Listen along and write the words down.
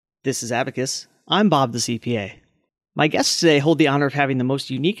This is Abacus. I'm Bob the CPA. My guests today hold the honor of having the most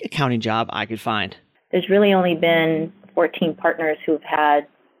unique accounting job I could find. There's really only been 14 partners who've had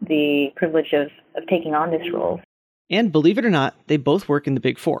the privilege of taking on this role. And believe it or not, they both work in the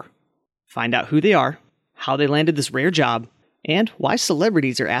Big Four. Find out who they are, how they landed this rare job, and why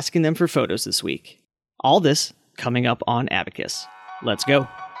celebrities are asking them for photos this week. All this coming up on Abacus. Let's go.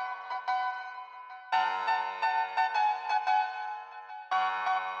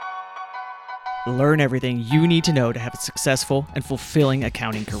 Learn everything you need to know to have a successful and fulfilling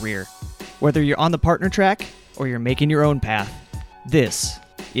accounting career. Whether you're on the partner track or you're making your own path, this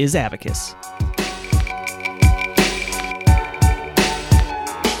is Abacus.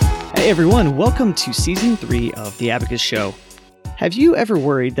 Hey everyone, welcome to Season 3 of The Abacus Show. Have you ever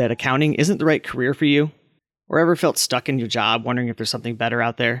worried that accounting isn't the right career for you? Or ever felt stuck in your job wondering if there's something better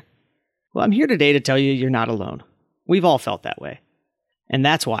out there? Well, I'm here today to tell you you're not alone. We've all felt that way. And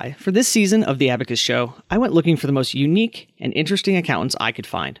that's why, for this season of The Abacus Show, I went looking for the most unique and interesting accountants I could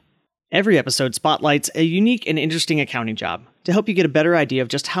find. Every episode spotlights a unique and interesting accounting job to help you get a better idea of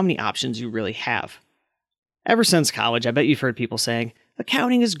just how many options you really have. Ever since college, I bet you've heard people saying,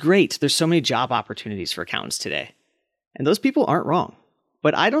 accounting is great, there's so many job opportunities for accountants today. And those people aren't wrong.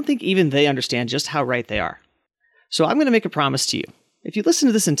 But I don't think even they understand just how right they are. So I'm going to make a promise to you. If you listen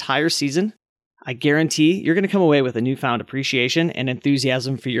to this entire season, I guarantee you're going to come away with a newfound appreciation and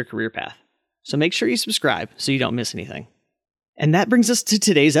enthusiasm for your career path. So make sure you subscribe so you don't miss anything. And that brings us to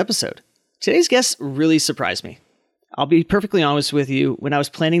today's episode. Today's guest really surprised me. I'll be perfectly honest with you, when I was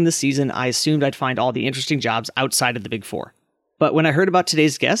planning this season, I assumed I'd find all the interesting jobs outside of the Big Four. But when I heard about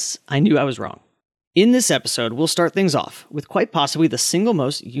today's guests, I knew I was wrong. In this episode, we'll start things off with quite possibly the single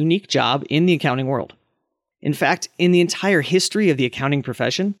most unique job in the accounting world. In fact, in the entire history of the accounting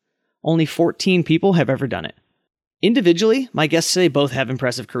profession, only 14 people have ever done it. Individually, my guests today both have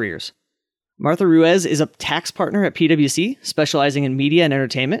impressive careers. Martha Ruiz is a tax partner at PwC, specializing in media and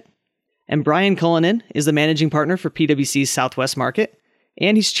entertainment. And Brian Cullinan is the managing partner for PwC's Southwest market,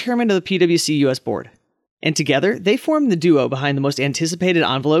 and he's chairman of the PwC US board. And together, they form the duo behind the most anticipated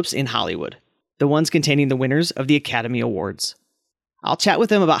envelopes in Hollywood, the ones containing the winners of the Academy Awards. I'll chat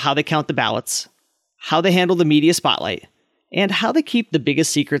with them about how they count the ballots, how they handle the media spotlight, and how they keep the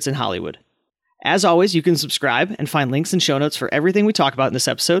biggest secrets in Hollywood. As always, you can subscribe and find links and show notes for everything we talk about in this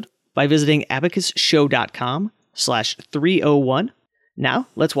episode by visiting abacusshow.com/301. Now,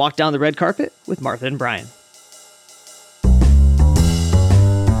 let's walk down the red carpet with Martha and Brian.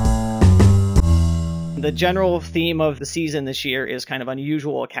 The general theme of the season this year is kind of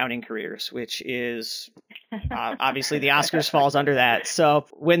unusual accounting careers, which is obviously the Oscars falls under that. So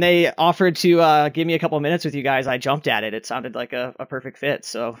when they offered to give me a couple of minutes with you guys, I jumped at it. It sounded like a perfect fit.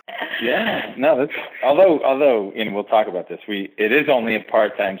 So yeah, no, that's although and we'll talk about this. It is only a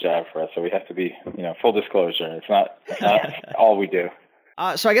part-time job for us, so we have to be full disclosure. It's not all we do.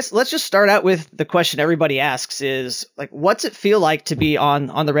 So I guess let's just start out with the question everybody asks is, like, what's it feel like to be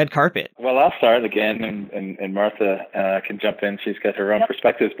on the red carpet? Well, I'll start again, and Martha can jump in. She's got her own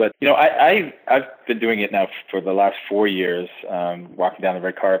perspectives. But, I've been doing it now for the last 4 years, walking down the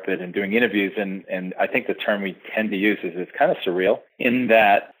red carpet and doing interviews. And I think the term we tend to use is it's kind of surreal in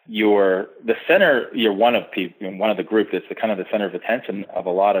that you're one of the group that's the kind of the center of attention of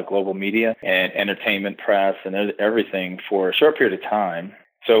a lot of global media and entertainment press and everything for a short period of time.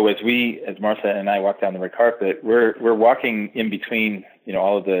 So as Martha and I walk down the red carpet, we're walking in between,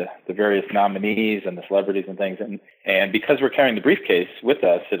 all of the various nominees and the celebrities and things. And because we're carrying the briefcase with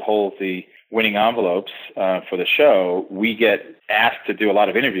us, it holds the winning envelopes for the show. We get asked to do a lot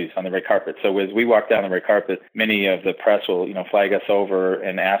of interviews on the red carpet. So as we walk down the red carpet, many of the press will, flag us over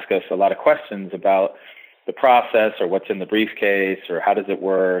and ask us a lot of questions about the process or what's in the briefcase or how does it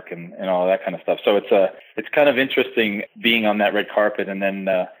work and all that kind of stuff. So it's kind of interesting being on that red carpet and then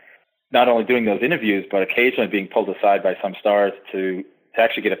not only doing those interviews, but occasionally being pulled aside by some stars to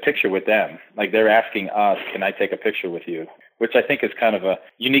actually get a picture with them. Like they're asking us, can I take a picture with you? Which I think is kind of a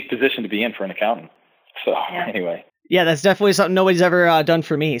unique position to be in for an accountant. So anyway. Yeah, that's definitely something nobody's ever done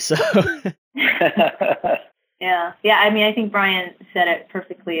for me. So. Yeah. I mean, I think Brian said it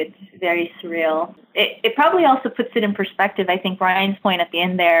perfectly. It's very surreal. It probably also puts it in perspective. I think Brian's point at the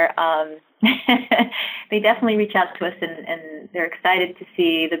end there, they definitely reach out to us and they're excited to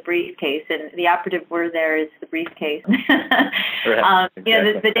see the briefcase. And the operative word there is the briefcase. Right.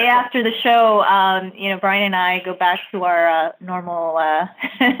 Exactly. The day after the show, Brian and I go back to our normal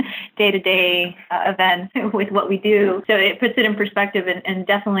day-to-day event with what we do. So it puts it in perspective and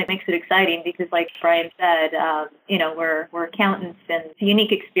definitely makes it exciting because, like Brian said, we're accountants and it's a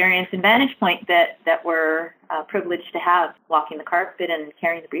unique experience and vantage point that we're privilege to have, walking the carpet and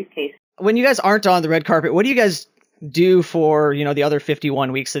carrying the briefcase. When you guys aren't on the red carpet, what do you guys do for, the other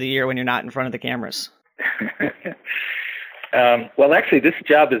 51 weeks of the year when you're not in front of the cameras? Well, actually, this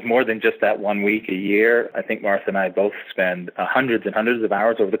job is more than just that 1 week a year. I think Martha and I both spend hundreds and hundreds of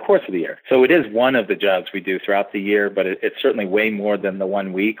hours over the course of the year. So it is one of the jobs we do throughout the year, but it's certainly way more than the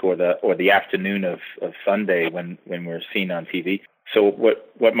 1 week or the afternoon of Sunday when we're seen on TV. So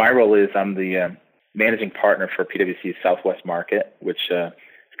what my role is, I'm the managing partner for PwC's Southwest market, which is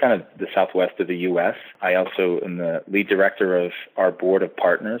kind of the Southwest of the U.S. I also am the lead director of our board of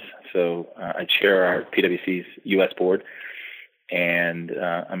partners. So I chair our PwC's U.S. board. And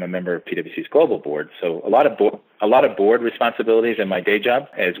I'm a member of PwC's global board. So a lot of board responsibilities in my day job,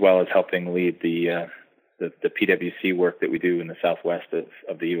 as well as helping lead the PwC work that we do in the Southwest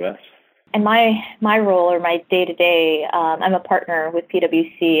of the U.S. And my role, or my day-to-day, I'm a partner with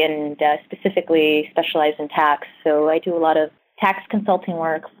PwC and specifically specialize in tax. So I do a lot of tax consulting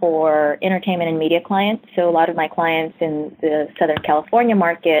work for entertainment and media clients. So a lot of my clients in the Southern California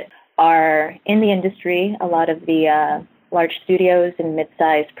market are in the industry. A lot of the large studios and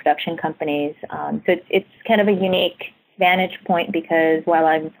mid-sized production companies. So it's kind of a unique vantage point because while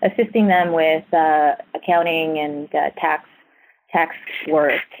I'm assisting them with accounting and tax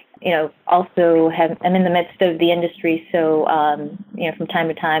work, also I'm in the midst of the industry. So, from time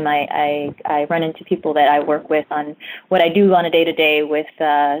to time, I run into people that I work with on what I do on a day-to-day with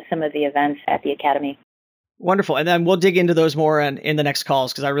some of the events at the Academy. Wonderful. And then we'll dig into those more in the next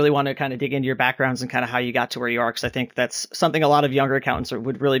calls because I really want to kind of dig into your backgrounds and kind of how you got to where you are because I think that's something a lot of younger accountants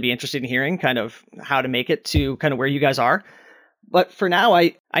would really be interested in hearing, kind of how to make it to kind of where you guys are. But for now,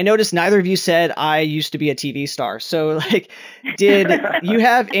 I noticed neither of you said I used to be a TV star. So did you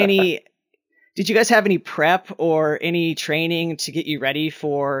guys have any prep or any training to get you ready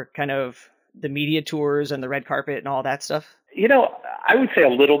for kind of the media tours and the red carpet and all that stuff? I would say a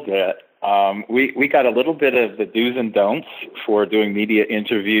little bit. We got a little bit of the do's and don'ts for doing media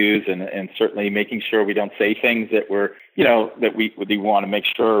interviews and certainly making sure we don't say things that we want to make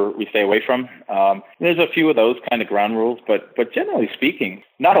sure we stay away from. There's a few of those kind of ground rules, but generally speaking,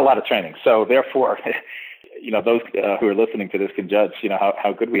 not a lot of training. So therefore, those who are listening to this can judge,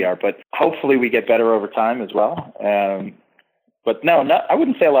 how good we are, but hopefully we get better over time as well. But no, I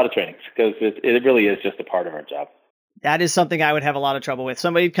wouldn't say a lot of trainings because it really is just a part of our job. That is something I would have a lot of trouble with.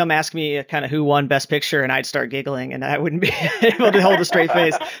 Somebody'd come ask me kind of who won Best Picture, and I'd start giggling, and I wouldn't be able to hold a straight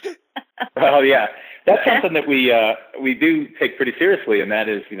face. Well, yeah, that's something that we do take pretty seriously, and that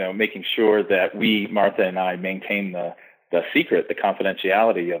is, making sure that we, Martha and I, maintain the secret, the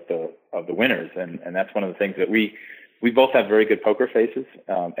confidentiality of the winners, and that's one of the things that we both have very good poker faces,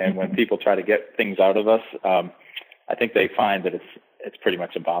 and when people try to get things out of us, I think they find that it's pretty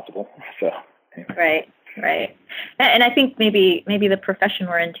much impossible. So anyway. Right. And I think maybe the profession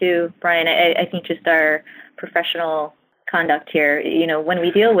we're in too, Brian, I think just our professional conduct here, when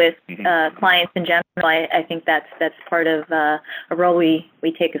we deal with clients in general, I think that's part of a role we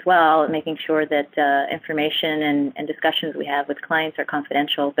take as well, making sure that information and discussions we have with clients are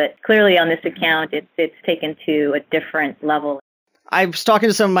confidential. But clearly on this account, it's taken to a different level. I was talking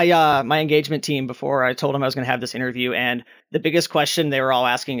to some of my engagement team before I told them I was going to have this interview, and the biggest question they were all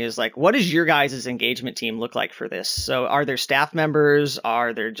asking is what does your guys' engagement team look like for this? So are there staff members?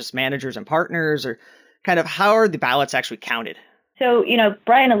 Are there just managers and partners? Or kind of how are the ballots actually counted? So,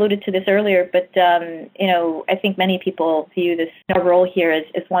 Brian alluded to this earlier, but, I think many people view this role here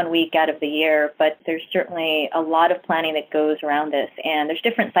as 1 week out of the year, but there's certainly a lot of planning that goes around this. And there's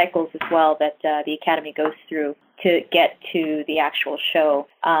different cycles as well that the Academy goes through to get to the actual show.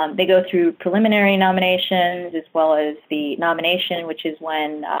 They go through preliminary nominations as well as the nomination, which is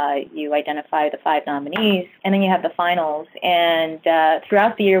when you identify the 5 nominees, and then you have the finals. And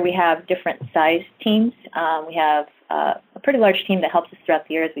throughout the year, we have different size teams. We have a pretty large team that helps us throughout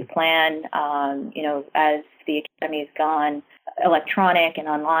the year as we plan. As the Academy has gone electronic and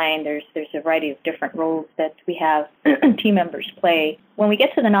online, there's a variety of different roles that we have team members play. When we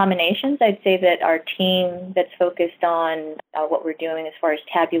get to the nominations, I'd say that our team that's focused on what we're doing as far as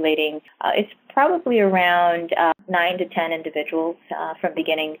tabulating, it's probably around 9 to 10 individuals from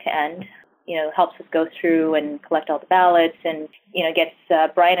beginning to end. Helps us go through and collect all the ballots and, gets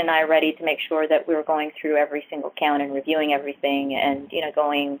Brian and I ready to make sure that we're going through every single count and reviewing everything and,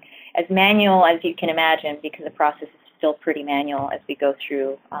 going as manual as you can imagine because the process is still pretty manual as we go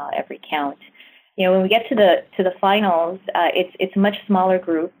through every count. When we get to the finals, it's a much smaller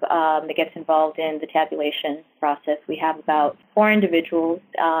group that gets involved in the tabulation process. We have about 4 individuals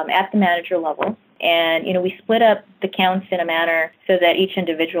at the manager level. And, we split up the counts in a manner so that each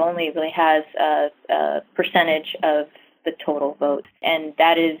individual only really has a percentage of the total votes. And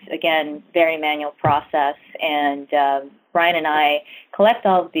that is, again, very manual process. And Brian and I collect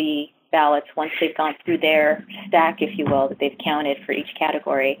all of the ballots once they've gone through their stack, if you will, that they've counted for each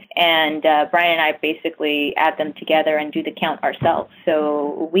category. And Brian and I basically add them together and do the count ourselves.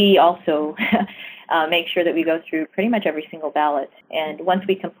 So we also make sure that we go through pretty much every single ballot. And once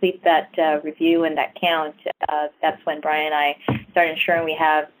we complete that review and that count, that's when Brian and I start ensuring we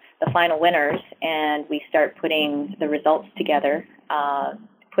have the final winners, and we start putting the results together,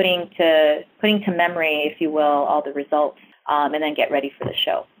 putting to memory, if you will, all the results, and then get ready for the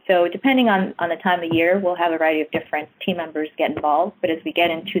show. So depending on the time of year, we'll have a variety of different team members get involved. But as we get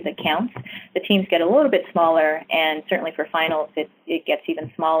into the counts, the teams get a little bit smaller, and certainly for finals, it gets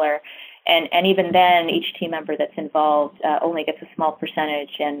even smaller. And even then, each team member that's involved only gets a small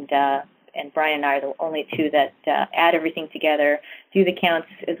percentage, and Brian and I are the only two that add everything together, do the counts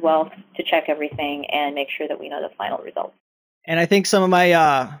as well to check everything, and make sure that we know the final results. And I think some of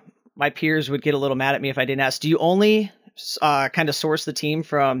my peers would get a little mad at me if I didn't ask, do you only kind of source the team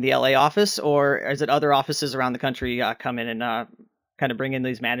from the LA office, or is it other offices around the country come in and kind of bring in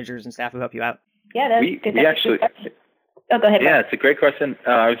these managers and staff who help you out? Yeah, that's good. We actually... Oh, go ahead. Yeah, it's a great question.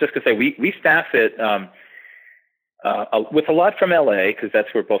 I was just going to say, we staff it with a lot from LA, because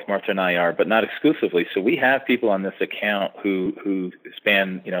that's where both Martha and I are, but not exclusively. So we have people on this account who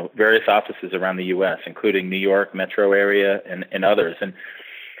span, various offices around the U.S., including New York metro area and others.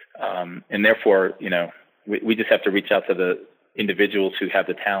 And therefore, we just have to reach out to the individuals who have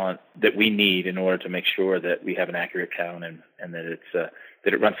the talent that we need in order to make sure that we have an accurate count and that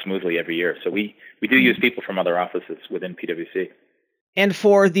that it runs smoothly every year. So we do use people from other offices within PwC. And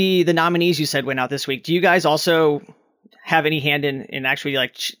for the nominees you said went out this week, do you guys also have any hand in actually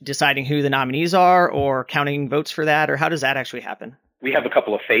deciding who the nominees are, or counting votes for that, or how does that actually happen? We have a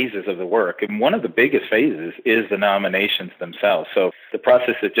couple of phases of the work, and one of the biggest phases is the nominations themselves. So the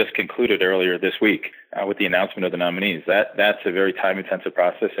process that just concluded earlier this week with the announcement of the nominees, that's a very time-intensive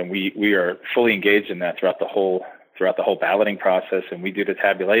process, and we are fully engaged in that throughout the whole balloting process, and we do the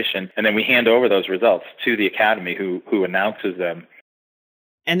tabulation, and then we hand over those results to the Academy who announces them.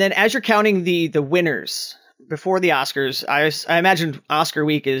 And then as you're counting the winners before the Oscars, I imagine Oscar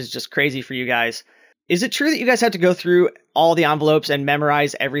week is just crazy for you guys. Is it true that you guys have to go through all the envelopes and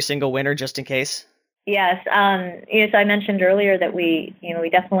memorize every single winner just in case? Yes. So I mentioned earlier that we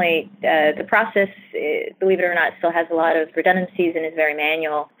definitely, the process, believe it or not, still has a lot of redundancies and is very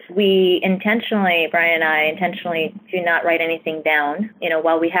manual. We Brian and I intentionally do not write anything down.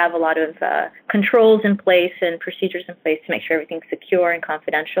 While we have a lot of controls in place and procedures in place to make sure everything's secure and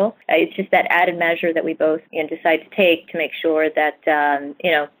confidential, it's just that added measure that we both decide to take to make sure that,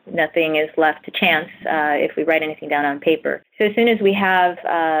 nothing is left to chance if we write anything down on paper. So as soon as we have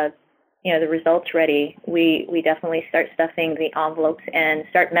the results ready, we definitely start stuffing the envelopes and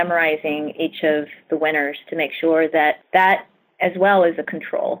start memorizing each of the winners to make sure that as well is a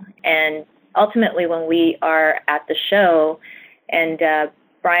control. And ultimately, when we are at the show, and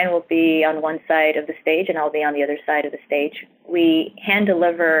Brian will be on one side of the stage and I'll be on the other side of the stage, we hand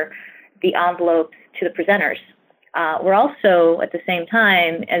deliver the envelopes to the presenters. We're also, at the same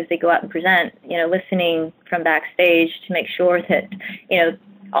time, as they go out and present, listening from backstage to make sure that,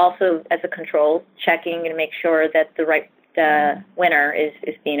 also as a control, checking and make sure that the right winner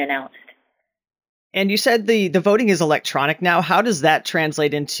is being announced. And you said the voting is electronic now. How does that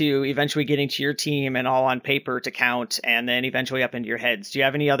translate into eventually getting to your team and all on paper to count and then eventually up into your heads? Do you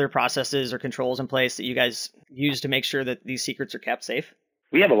have any other processes or controls in place that you guys use to make sure that these secrets are kept safe?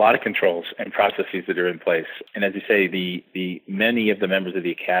 We have a lot of controls and processes that are in place. And as you say, the many of the members of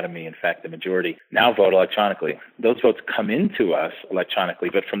the Academy, in fact, the majority, now vote electronically. Those votes come into us electronically.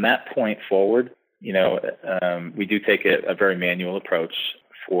 But from that point forward, we do take a very manual approach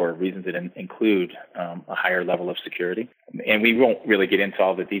for reasons that include a higher level of security. And we won't really get into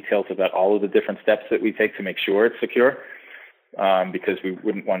all the details about all of the different steps that we take to make sure it's secure, because we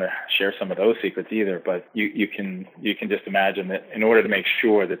wouldn't want to share some of those secrets either. But you can just imagine that in order to make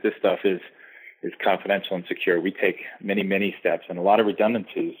sure that this stuff is confidential and secure, we take many, many steps and a lot of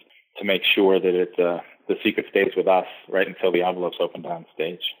redundancies to make sure that the secret stays with us right until the envelope's opened on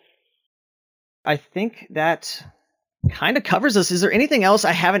stage. I think that kind of covers us. Is there anything else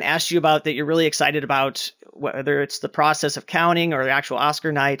I haven't asked you about that you're really excited about, whether it's the process of counting or the actual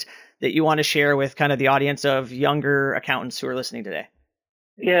Oscar night, that you want to share with kind of the audience of younger accountants who are listening today?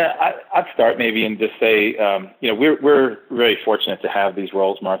 Yeah, I'd start maybe and just say, we're very fortunate to have these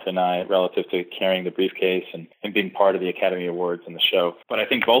roles, Martha and I, relative to carrying the briefcase and being part of the Academy Awards and the show. But I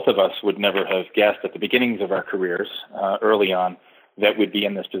think both of us would never have guessed at the beginnings of our careers early on that we'd be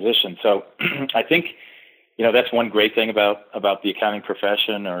in this position. So I think, that's one great thing about the accounting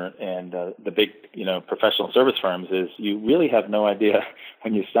profession and the big, professional service firms is you really have no idea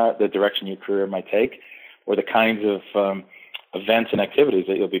when you start the direction your career might take or the kinds of events and activities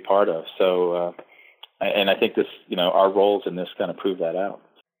that you'll be part of. So, and I think this, our roles in this kind of prove that out.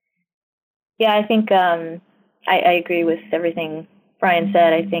 Yeah, I think I agree with everything Brian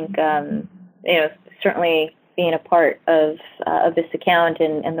said. I think, certainly being a part of this account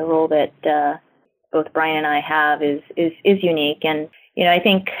and the role that both Brian and I have is unique. And, I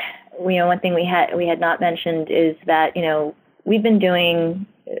think, one thing we had not mentioned is that, we've been doing,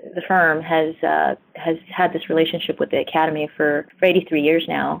 the firm has had this relationship with the Academy for 83 years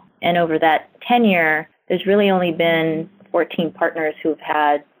now. And over that tenure, there's really only been 14 partners who have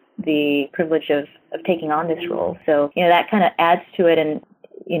had the privilege of taking on this role. So, that kind of adds to it and,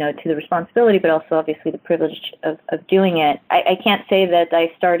 to the responsibility, but also obviously the privilege of doing it. I can't say that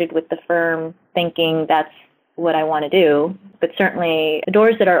I started with the firm thinking that's what I want to do, but certainly the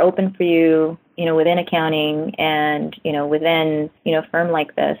doors that are open for you, within accounting and, within, a firm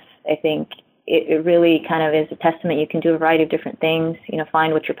like this, I think it really kind of is a testament. You can do a variety of different things,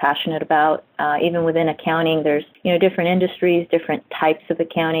 find what you're passionate about. Even within accounting, there's, different industries, different types of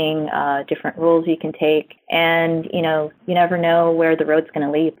accounting, different roles you can take. And, you never know where the road's going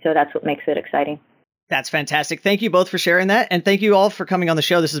to lead. So that's what makes it exciting. That's fantastic. Thank you both for sharing that. And thank you all for coming on the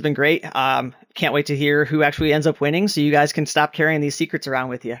show. This has been great. Can't wait to hear who actually ends up winning so you guys can stop carrying these secrets around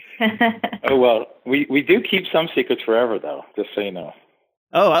with you. Oh, well, we do keep some secrets forever, though, just so you know.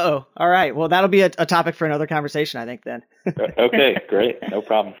 Oh. All right. Well, that'll be a topic for another conversation, I think, then. Okay, great. No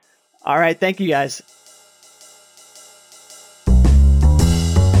problem. All right. Thank you, guys.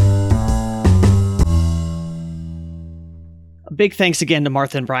 A big thanks again to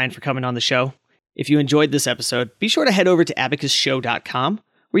Martha and Brian for coming on the show. If you enjoyed this episode, be sure to head over to abacusshow.com,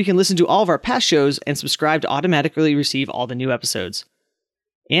 where you can listen to all of our past shows and subscribe to automatically receive all the new episodes.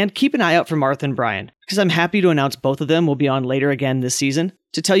 And keep an eye out for Martha and Brian, because I'm happy to announce both of them will be on later again this season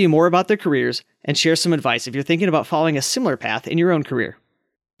to tell you more about their careers and share some advice if you're thinking about following a similar path in your own career.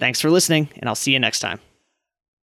 Thanks for listening, and I'll see you next time.